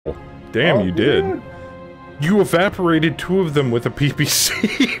Damn, Oh, you did. dude. You evaporated 2 of them with a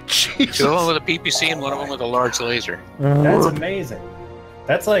PPC. Jesus. 2 of them with a PPC and 1 of them with a large laser. That's amazing.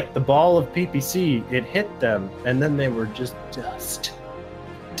 That's like the ball of PPC. It hit them, and then they were just dust.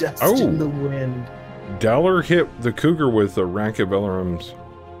 Dust in the wind. Dowler hit the Cougar with a rack of LRMs.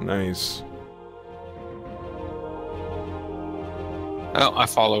 Nice. Oh, I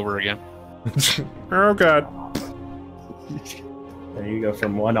fall over again. Oh god. There you go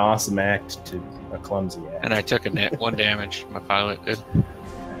from one awesome act to a clumsy act. And I took a net 1 damage. My pilot did.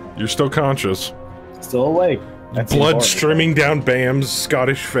 You're still conscious. Still awake. That's Blood important. streaming down Bam's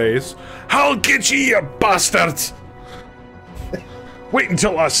Scottish face. I'll get you, you bastards! Wait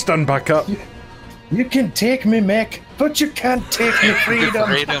until I stand back up. You can take me, Mick, but you can't take me freedom.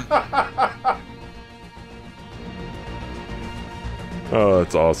 Freedom. Oh,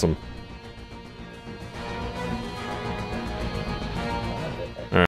 that's awesome.